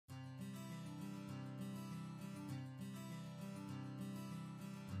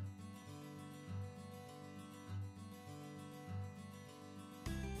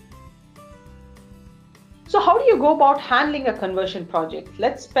So how do you go about handling a conversion project?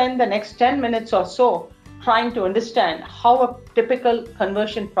 Let's spend the next 10 minutes or so trying to understand how a typical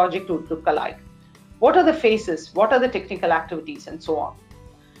conversion project would look like. What are the phases? What are the technical activities, and so on?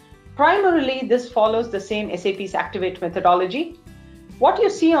 Primarily, this follows the same SAP's Activate methodology. What you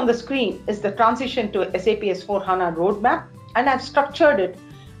see on the screen is the transition to SAP S/4HANA roadmap, and I've structured it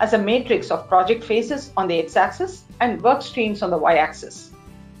as a matrix of project phases on the x-axis and work streams on the y-axis.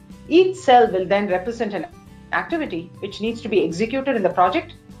 Each cell will then represent an activity which needs to be executed in the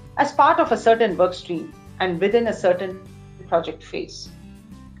project as part of a certain work stream and within a certain project phase.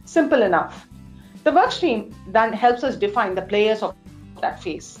 Simple enough. The work stream then helps us define the players of that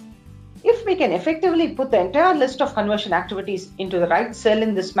phase. If we can effectively put the entire list of conversion activities into the right cell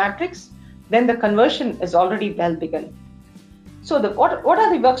in this matrix, then the conversion is already well begun. So what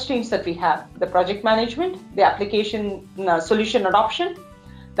are the work streams that we have? The project management, the application solution adoption,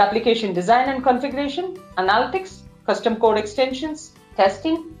 the application design and configuration, analytics, custom code extensions,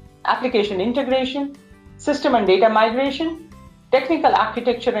 testing, application integration, system and data migration, technical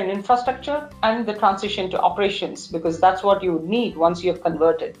architecture and infrastructure, and the transition to operations, because that's what you would need once you have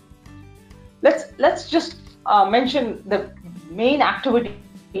converted. Let's just mention the main activities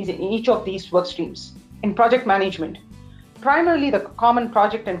in each of these work streams. In project management, primarily the common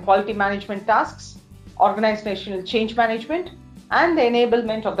project and quality management tasks, organizational change management, and the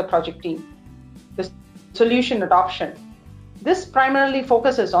enablement of the project team. The solution adoption. This primarily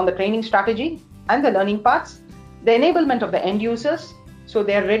focuses on the training strategy and the learning paths, the enablement of the end users, so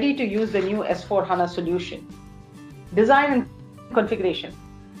they are ready to use the new S/4HANA solution. Design and configuration.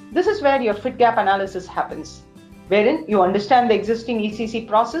 This is where your fit gap analysis happens, wherein you understand the existing ECC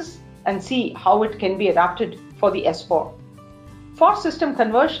process and see how it can be adapted for the S4. For system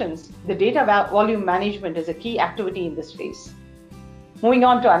conversions, the data volume management is a key activity in this phase. Moving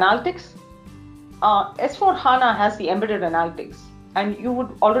on to analytics, S4HANA has the embedded analytics, and you would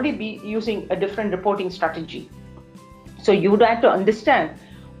already be using a different reporting strategy. So you would have to understand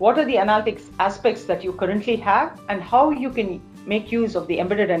what are the analytics aspects that you currently have and how you can make use of the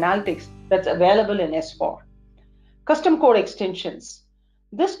embedded analytics that's available in S4. Custom code extensions.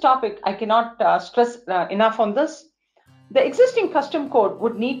 This topic, I cannot stress enough on this. The existing custom code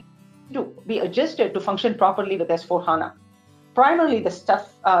would need to be adjusted to function properly with S4HANA. Primarily, the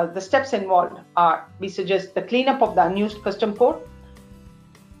steps involved are, we suggest, the cleanup of the unused custom code,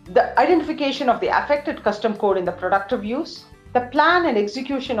 the identification of the affected custom code in the productive use, the plan and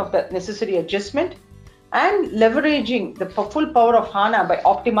execution of the necessary adjustment, and leveraging the full power of HANA by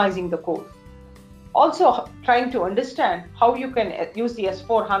optimizing the code. Also trying to understand how you can use the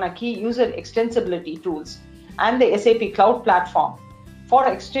S4HANA key user extensibility tools and the SAP Cloud Platform for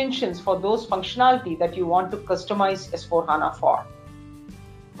extensions for those functionality that you want to customize S4HANA for.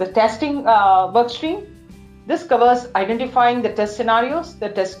 The testing work stream. This covers identifying the test scenarios, the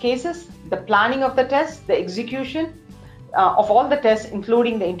test cases, the planning of the tests, the execution of all the tests,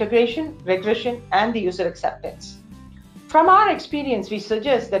 including the integration, regression, and the user acceptance. From our experience, we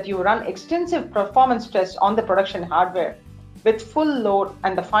suggest that you run extensive performance tests on the production hardware with full load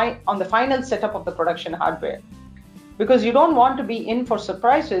and on the final setup of the production hardware, because you don't want to be in for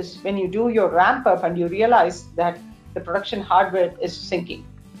surprises when you do your ramp up and you realize that the production hardware is sinking.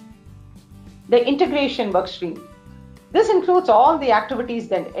 The integration workstream. This includes all the activities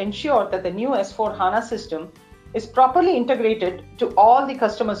that ensure that the new S4HANA system is properly integrated to all the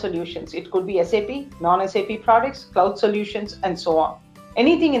customer solutions. It could be SAP, non-SAP products, cloud solutions, and so on.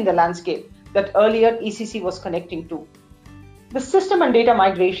 Anything in the landscape that earlier ECC was connecting to. The system and data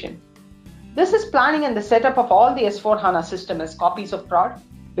migration. This is planning and the setup of all the S4HANA system as copies of prod,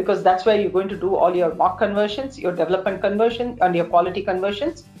 because that's where you're going to do all your mock conversions, your development conversion, and your quality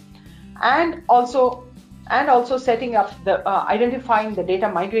conversions. And also setting up the identifying the data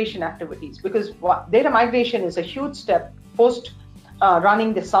migration activities, because data migration is a huge step post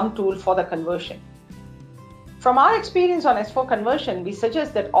running the sum tool for the conversion. From our experience on S4 conversion, we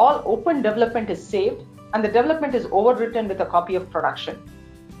suggest that all open development is saved and the development is overwritten with a copy of production.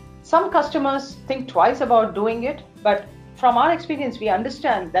 Some customers think twice about doing it, but from our experience, we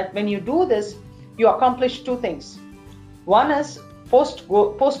understand that when you do this, you accomplish two things. One is post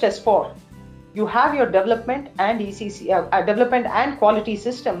S4, you have your development and ECC, development and quality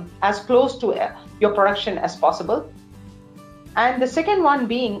system as close to your production as possible. And the second one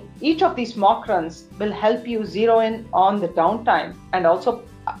being, each of these mock runs will help you zero in on the downtime and also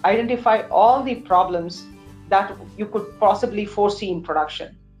identify all the problems that you could possibly foresee in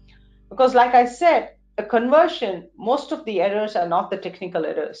production. Because like I said, a conversion, most of the errors are not the technical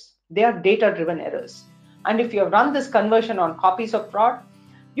errors. They are data-driven errors. And if you have run this conversion on copies of prod,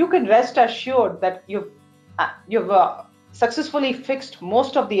 you can rest assured that you've you've successfully fixed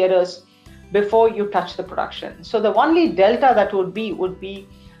most of the errors before you touch the production. So the only delta that would be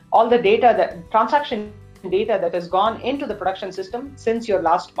all the data, that transaction data that has gone into the production system since your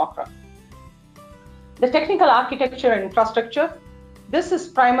last mock run. The technical architecture and infrastructure. This is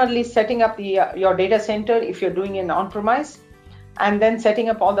primarily setting up your data center if you're doing it on-premise, and then setting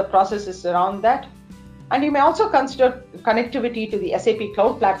up all the processes around that. And you may also consider connectivity to the SAP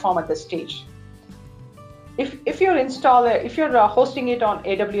Cloud Platform at this stage. If you're hosting it on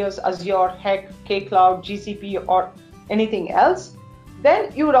AWS, Azure, HEC, K-Cloud, GCP, or anything else,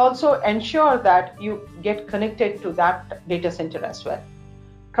 then you would also ensure that you get connected to that data center as well.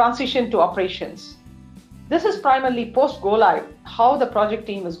 Transition to operations. This is primarily post go live, how the project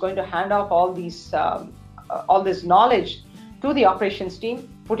team is going to hand off all this knowledge to the operations team,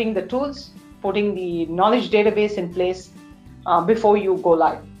 putting the tools, putting the knowledge database in place before you go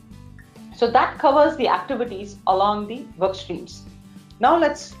live. So that covers the activities along the work streams. Now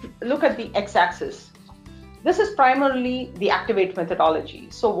let's look at the x-axis. This is primarily the activate methodology.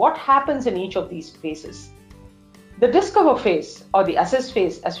 So what happens in each of these phases? The discover phase, or the assess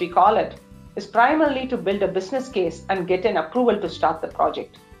phase as we call it, is primarily to build a business case and get an approval to start the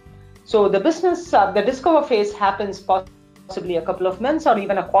project. So the discover phase happens possibly a couple of months or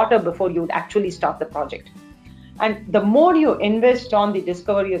even a quarter before you would actually start the project. And the more you invest on the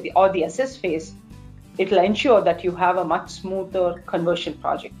discovery or the assess phase, it will ensure that you have a much smoother conversion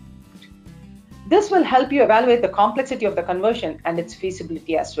project. This will help you evaluate the complexity of the conversion and its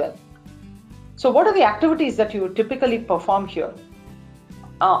feasibility as well. So what are the activities that you typically perform here?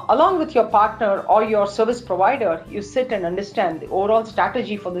 Along with your partner or your service provider, you sit and understand the overall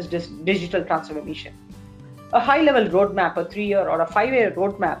strategy for this digital transformation. A high-level roadmap, a 3-year or a 5-year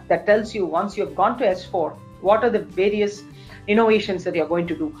roadmap that tells you once you've gone to S4, what are the various innovations that you're going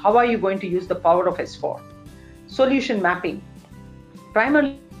to do? How are you going to use the power of S4? Solution mapping.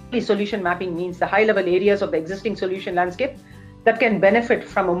 Primarily, solution mapping means the high-level areas of the existing solution landscape that can benefit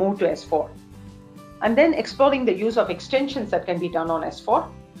from a move to S4. And then exploring the use of extensions that can be done on S4.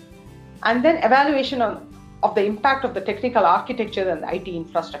 And then evaluation of the impact of the technical architecture and the IT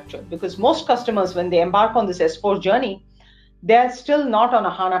infrastructure. Because most customers, when they embark on this S4 journey, they're still not on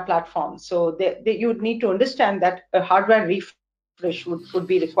a HANA platform. So you would need to understand that a hardware refresh would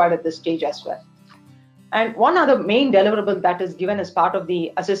be required at this stage as well. And one other main deliverable that is given as part of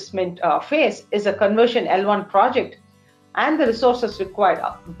the assessment phase is a conversion L1 project and the resources required,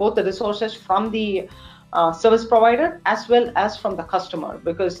 both the resources from the service provider as well as from the customer,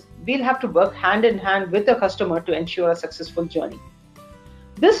 because we'll have to work hand in hand with the customer to ensure a successful journey.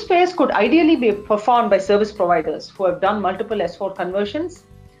 This phase could ideally be performed by service providers who have done multiple S4 conversions,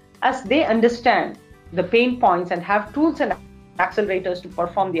 as they understand the pain points and have tools and accelerators to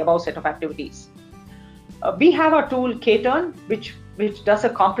perform the above set of activities. We have a tool KTern, which does a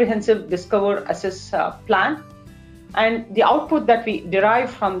comprehensive discover assess plan, and the output that we derive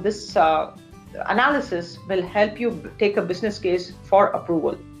from this analysis will help you take a business case for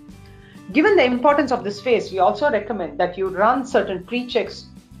approval. Given the importance of this phase, we also recommend that you run certain pre-checks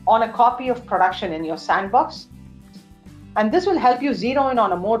on a copy of production in your sandbox, and this will help you zero in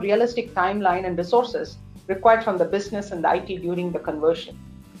on a more realistic timeline and resources required from the business and the IT during the conversion.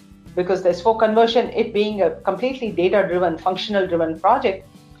 Because the S4 conversion, it being a completely data-driven, functional-driven project,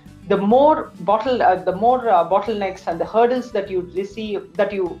 the more bottlenecks and the hurdles that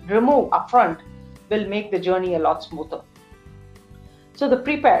you remove upfront will make the journey a lot smoother. So the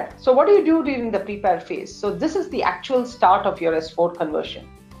prepare. So what do you do during the prepare phase? So this is the actual start of your S4 conversion.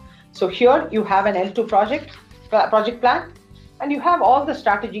 So here you have an L2 project plan, and you have all the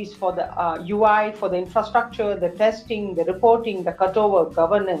strategies for the UI, for the infrastructure, the testing, the reporting, the cutover,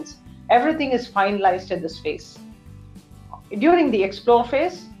 governance. Everything is finalized in this phase. During the explore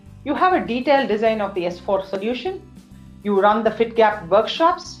phase, you have a detailed design of the S4 solution. You run the fit gap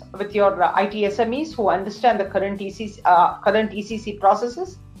workshops with your IT SMEs who understand the current ECC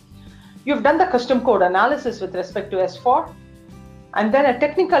processes. You've done the custom code analysis with respect to S4. And then a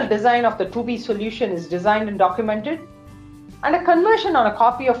technical design of the 2B solution is designed and documented. And a conversion on a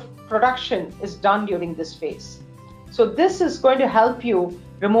copy of production is done during this phase. So this is going to help you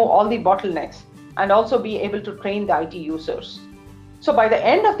remove all the bottlenecks and also be able to train the IT users. So by the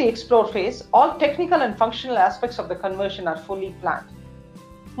end of the explore phase, all technical and functional aspects of the conversion are fully planned.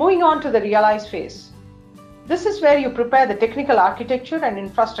 Moving on to the realize phase. This is where you prepare the technical architecture and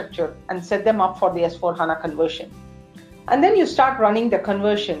infrastructure and set them up for the S4HANA conversion. And then you start running the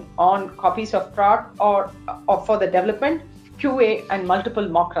conversion on copies of prod or for the development, QA, and multiple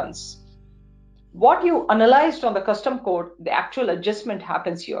mock runs. What you analyzed on the custom code, the actual adjustment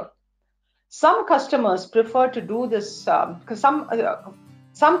happens here. Some customers prefer to do this. Some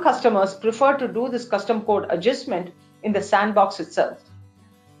customers prefer to do this custom code adjustment in the sandbox itself.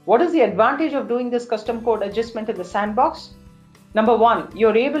 What is the advantage of doing this custom code adjustment in the sandbox? Number one,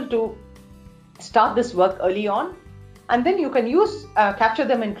 you're able to start this work early on, and then you can capture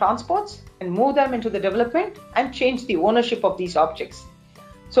them in transports and move them into the development and change the ownership of these objects.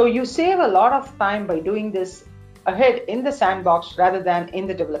 So you save a lot of time by doing this ahead in the sandbox rather than in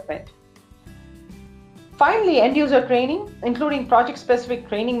the development. Finally, end user training, including project specific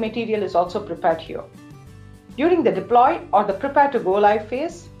training material, is also prepared here. During the deploy or the prepare to go live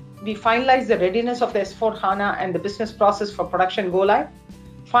phase, we finalize the readiness of the S4HANA and the business process for production go live,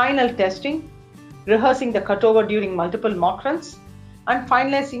 final testing, rehearsing the cutover during multiple mock runs, and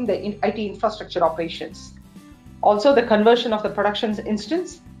finalizing the IT infrastructure operations. Also, the conversion of the production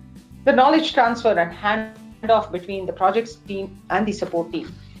instance, the knowledge transfer and handoff between the projects team and the support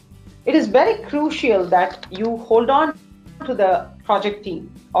team. It is very crucial that you hold on to the project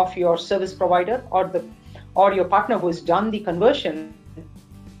team of your service provider or your partner who has done the conversion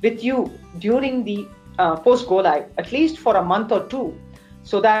with you during the post go live, at least for a month or two,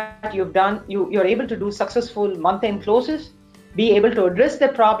 so that you're able to do successful month-end closes, be able to address the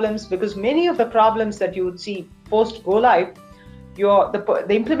problems, because many of the problems that you would see post go live, the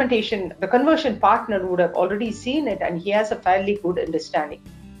implementation, the conversion partner would have already seen it and he has a fairly good understanding.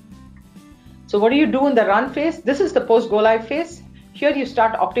 So what do you do in the run phase? This is the post go live phase. Here you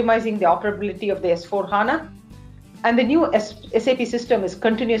start optimizing the operability of the S4HANA, and the new SAP system is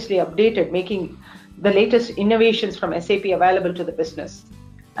continuously updated, making the latest innovations from SAP available to the business.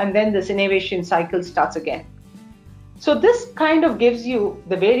 And then this innovation cycle starts again. So this kind of gives you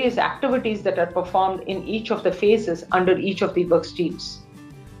the various activities that are performed in each of the phases under each of the work streams.